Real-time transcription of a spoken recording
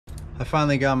I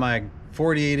finally got my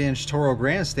 48-inch Toro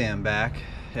Grandstand back.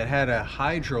 It had a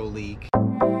hydro leak.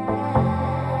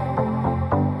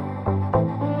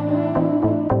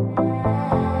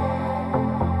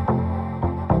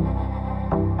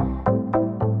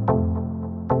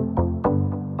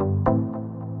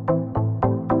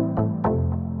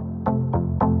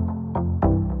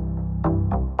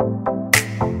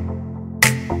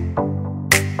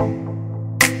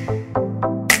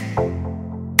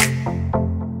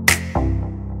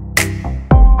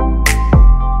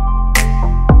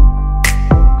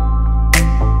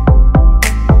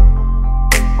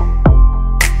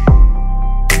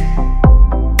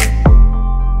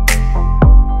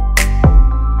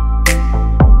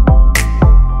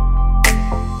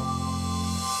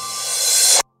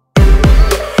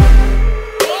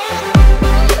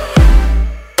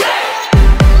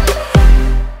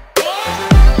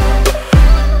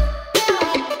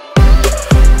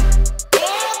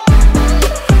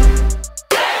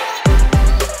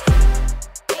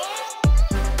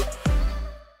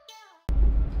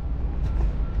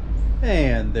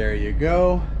 And there you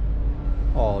go,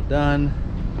 all done.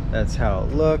 That's how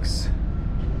it looks.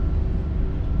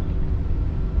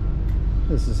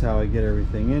 This is how I get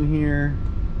everything in here.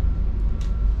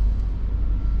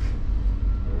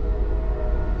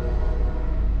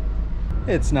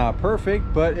 It's not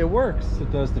perfect, but it works.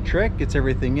 It does the trick. It's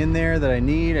everything in there that I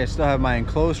need. I still have my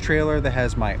enclosed trailer that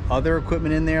has my other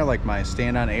equipment in there, like my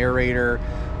stand-on aerator,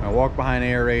 my walk-behind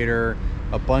aerator,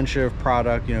 a bunch of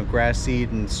product, you know, grass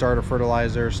seed and starter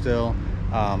fertilizer still,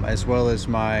 as well as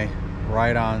my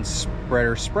ride-on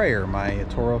spreader sprayer, my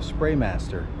Toro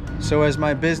Spraymaster. So as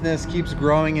my business keeps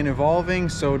growing and evolving,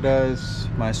 so does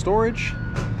my storage.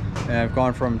 And I've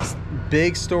gone from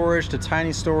big storage to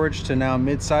tiny storage to now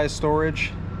mid-size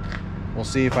storage. We'll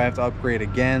see if I have to upgrade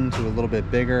again to a little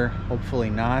bit bigger. Hopefully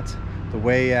not. The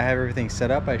way I have everything set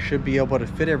up, I should be able to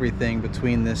fit everything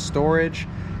between this storage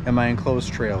and my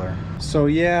enclosed trailer. So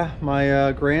yeah,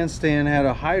 my grandstand had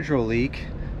a hydro leak.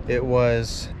 It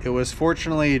was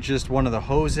fortunately just one of the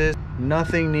hoses.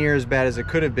 Nothing near as bad as it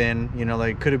could have been. You know,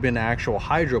 like could have been an actual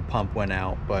hydro pump went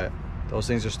out, but those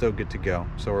things are still good to go.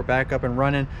 So we're back up and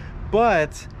running.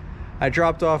 But I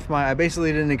dropped off I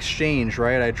basically did an exchange,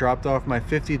 right? I dropped off my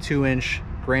 52-inch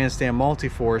grandstand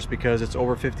multi-force because it's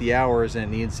over 50 hours and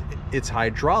it needs its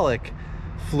hydraulic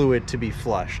fluid to be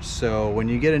flushed. So when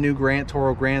you get a new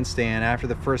Toro Grandstand, after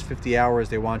the first 50 hours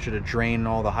they want you to drain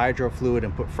all the hydro fluid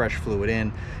and put fresh fluid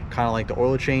in, kind of like the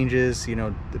oil changes, you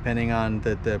know, depending on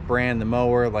the brand, the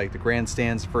mower. Like the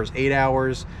Grandstand's first 8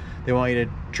 hours they want you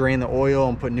to drain the oil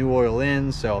and put new oil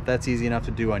in. So that's easy enough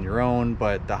to do on your own,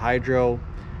 but the hydro,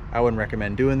 I wouldn't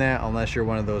recommend doing that unless you're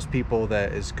one of those people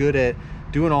that is good at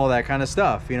doing all that kind of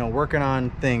stuff, you know, working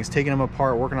on things, taking them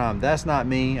apart, working on them. That's not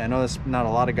me. I know that's not a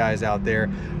lot of guys out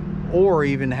there, or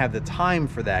even have the time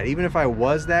for that. Even if I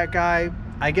was that guy,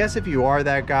 I guess if you are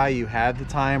that guy, you have the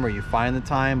time or you find the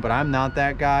time, but I'm not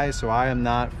that guy, so I am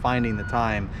not finding the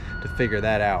time to figure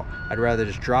that out. I'd rather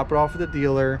just drop it off at the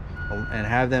dealer and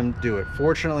have them do it.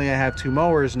 Fortunately, I have 2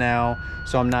 mowers now,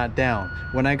 so I'm not down.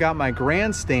 When I got my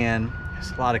grandstand,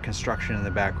 there's a lot of construction in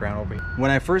the background over here. When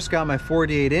I first got my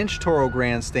 48-inch Toro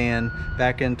Grandstand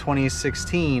back in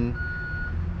 2016,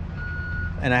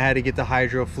 and I had to get the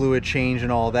hydro fluid change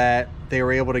and all that, they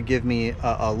were able to give me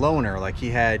a loaner. Like he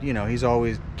had, you know, he's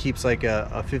always keeps like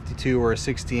a 52 or a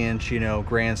 60-inch, you know,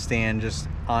 grandstand just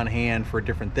on hand for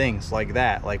different things like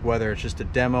that. Like whether it's just a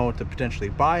demo to potentially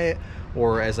buy it,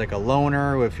 or as like a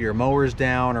loaner if your mower's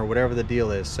down or whatever the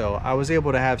deal is. So I was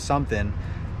able to have something.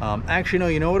 Actually, no,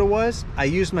 you know what it was? I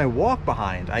used my walk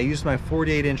behind. I used my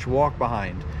 48-inch walk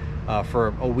behind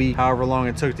for a week, however long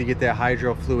it took to get that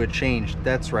hydro fluid changed.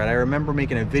 That's right. I remember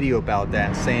making a video about that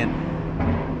and saying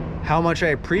how much I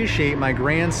appreciate my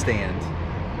grandstand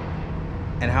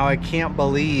and how I can't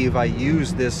believe I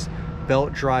used this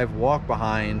belt drive walk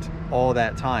behind all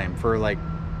that time for like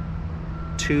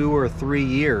 2 or 3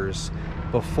 years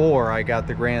before I got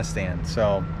the grandstand.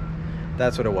 So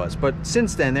that's what it was. But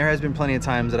since then, there has been plenty of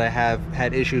times that I have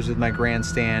had issues with my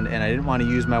grandstand and I didn't want to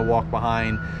use my walk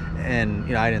behind. And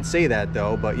you know, I didn't say that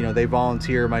though, but you know, they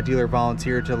volunteer, my dealer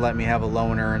volunteered to let me have a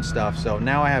loaner and stuff. So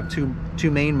now I have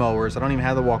two main mowers. I don't even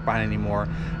have the walk behind anymore.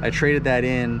 I traded that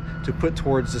in to put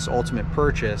towards this ultimate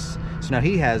purchase. So now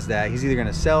he has that. He's either going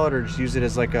to sell it or just use it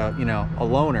as like a, you know, a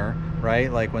loaner,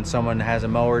 right? Like when someone has a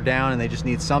mower down and they just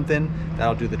need something,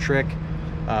 that'll do the trick.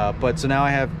 But so now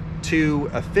I have 2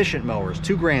 efficient mowers,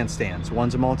 2 grandstands.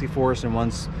 One's a multi-force and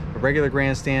one's a regular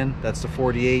grandstand. That's the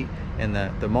 48, and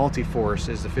the multi-force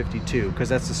is the 52, because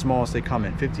that's the smallest they come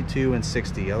in, 52 and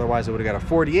 60. Otherwise I would have got a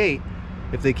 48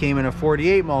 if they came in a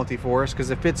 48 multi-force, because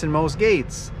it fits in most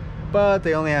gates, but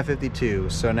they only have 52.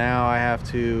 So now I have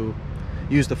to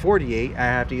use the 48. I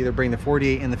have to either bring the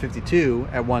 48 and the 52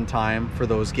 at one time for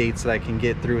those gates that I can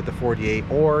get through with the 48,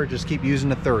 or just keep using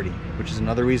the 30, which is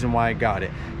another reason why I got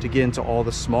it, to get into all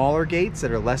the smaller gates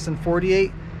that are less than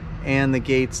 48 and the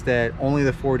gates that only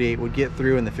the 48 would get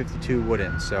through and the 52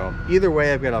 wouldn't. So either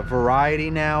way, I've got a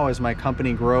variety now as my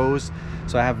company grows.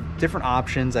 So I have different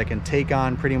options. I can take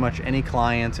on pretty much any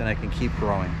client and I can keep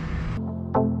growing.